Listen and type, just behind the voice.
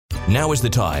Now is the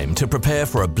time to prepare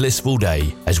for a blissful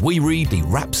day as we read the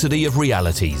Rhapsody of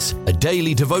Realities, a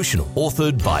daily devotional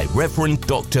authored by Reverend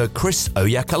Dr. Chris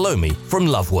Oyakalomi from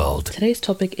Love World. Today's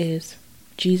topic is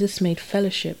Jesus made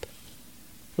fellowship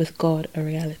with God a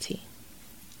reality.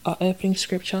 Our opening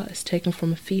scripture is taken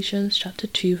from Ephesians chapter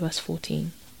 2 verse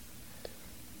 14.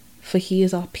 For he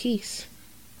is our peace,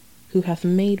 who hath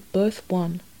made both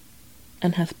one,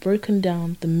 and hath broken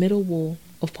down the middle wall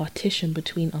of partition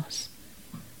between us.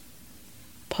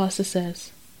 Pastor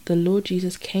says, the Lord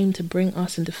Jesus came to bring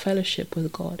us into fellowship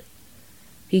with God.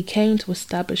 He came to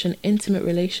establish an intimate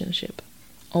relationship,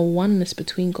 a oneness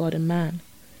between God and man,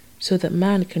 so that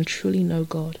man can truly know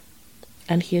God.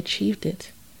 And he achieved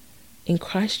it. In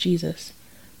Christ Jesus,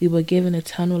 we were given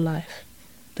eternal life.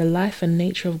 The life and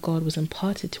nature of God was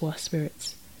imparted to our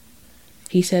spirits.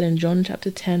 He said in John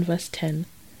chapter 10 verse 10,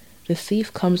 the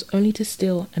thief comes only to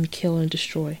steal and kill and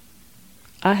destroy.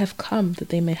 I have come that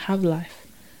they may have life,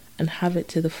 and have it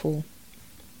to the full.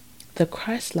 The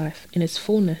Christ life in its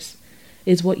fullness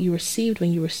is what you received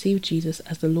when you received Jesus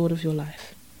as the Lord of your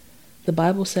life. The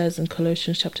Bible says in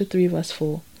Colossians chapter 3 verse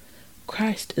 4,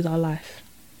 Christ is our life.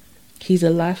 He's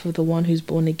the life of the one who's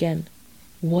born again.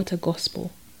 What a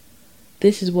gospel.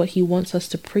 This is what he wants us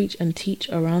to preach and teach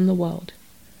around the world.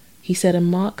 He said in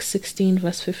Mark 16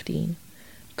 verse 15,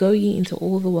 go ye into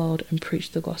all the world and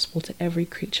preach the gospel to every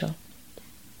creature.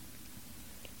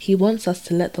 He wants us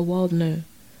to let the world know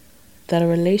that a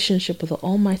relationship with the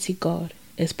Almighty God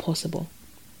is possible.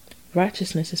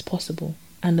 Righteousness is possible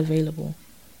and available.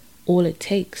 All it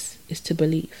takes is to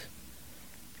believe.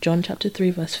 John chapter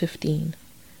 3 verse 15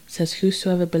 says,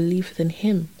 whosoever believeth in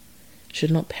him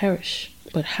should not perish,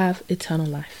 but have eternal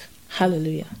life.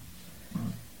 Hallelujah.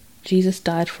 Jesus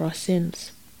died for our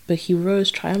sins, but he rose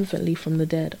triumphantly from the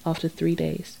dead after 3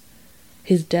 days.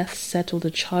 His death settled the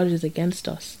charges against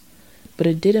us, but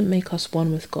it didn't make us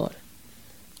one with God.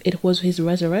 It was his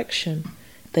resurrection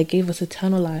that gave us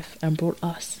eternal life and brought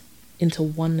us into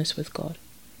oneness with God.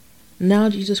 Now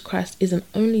Jesus Christ isn't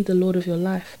only the Lord of your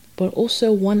life, but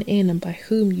also one in and by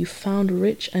whom you found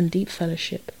rich and deep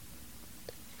fellowship.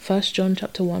 1 John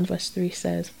chapter 1 verse 3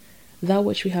 says, that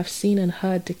which we have seen and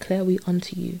heard declare we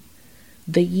unto you,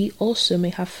 that ye also may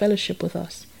have fellowship with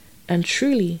us. And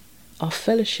truly our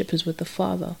fellowship is with the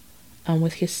Father and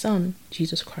with his Son,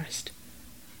 Jesus Christ.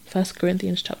 1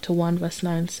 Corinthians chapter 1 verse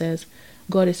 9 says,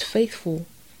 God is faithful,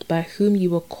 by whom you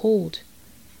were called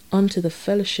unto the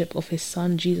fellowship of his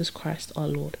Son, Jesus Christ our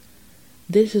Lord.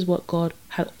 This is what God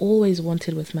had always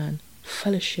wanted with man,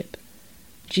 fellowship.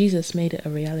 Jesus made it a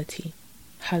reality.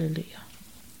 Hallelujah.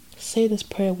 Say this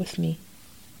prayer with me.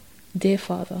 Dear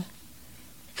Father,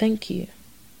 thank you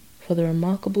for the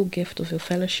remarkable gift of your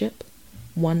fellowship,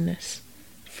 oneness,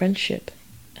 friendship,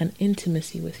 and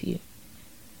intimacy with you,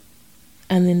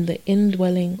 and in the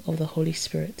indwelling of the Holy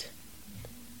Spirit,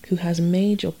 who has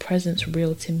made your presence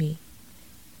real to me.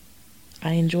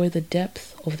 I enjoy the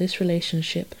depth of this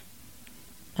relationship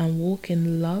and walk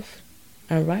in love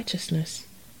and righteousness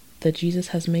that Jesus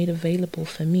has made available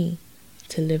for me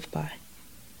to live by.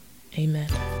 Amen.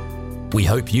 We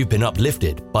hope you've been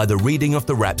uplifted by the reading of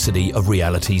the Rhapsody of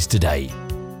Realities today.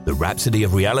 The Rhapsody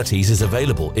of Realities is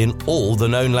available in all the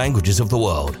known languages of the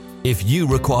world. If you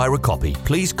require a copy,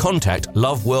 please contact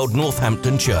Love World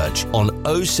Northampton Church on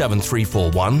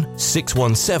 07341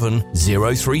 617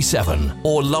 037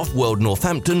 or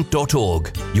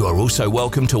loveworldnorthampton.org. You are also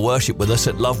welcome to worship with us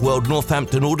at Love World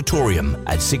Northampton Auditorium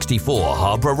at 64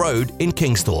 Harbour Road in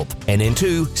Kingsthorpe,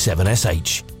 NN2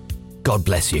 7SH. God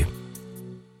bless you.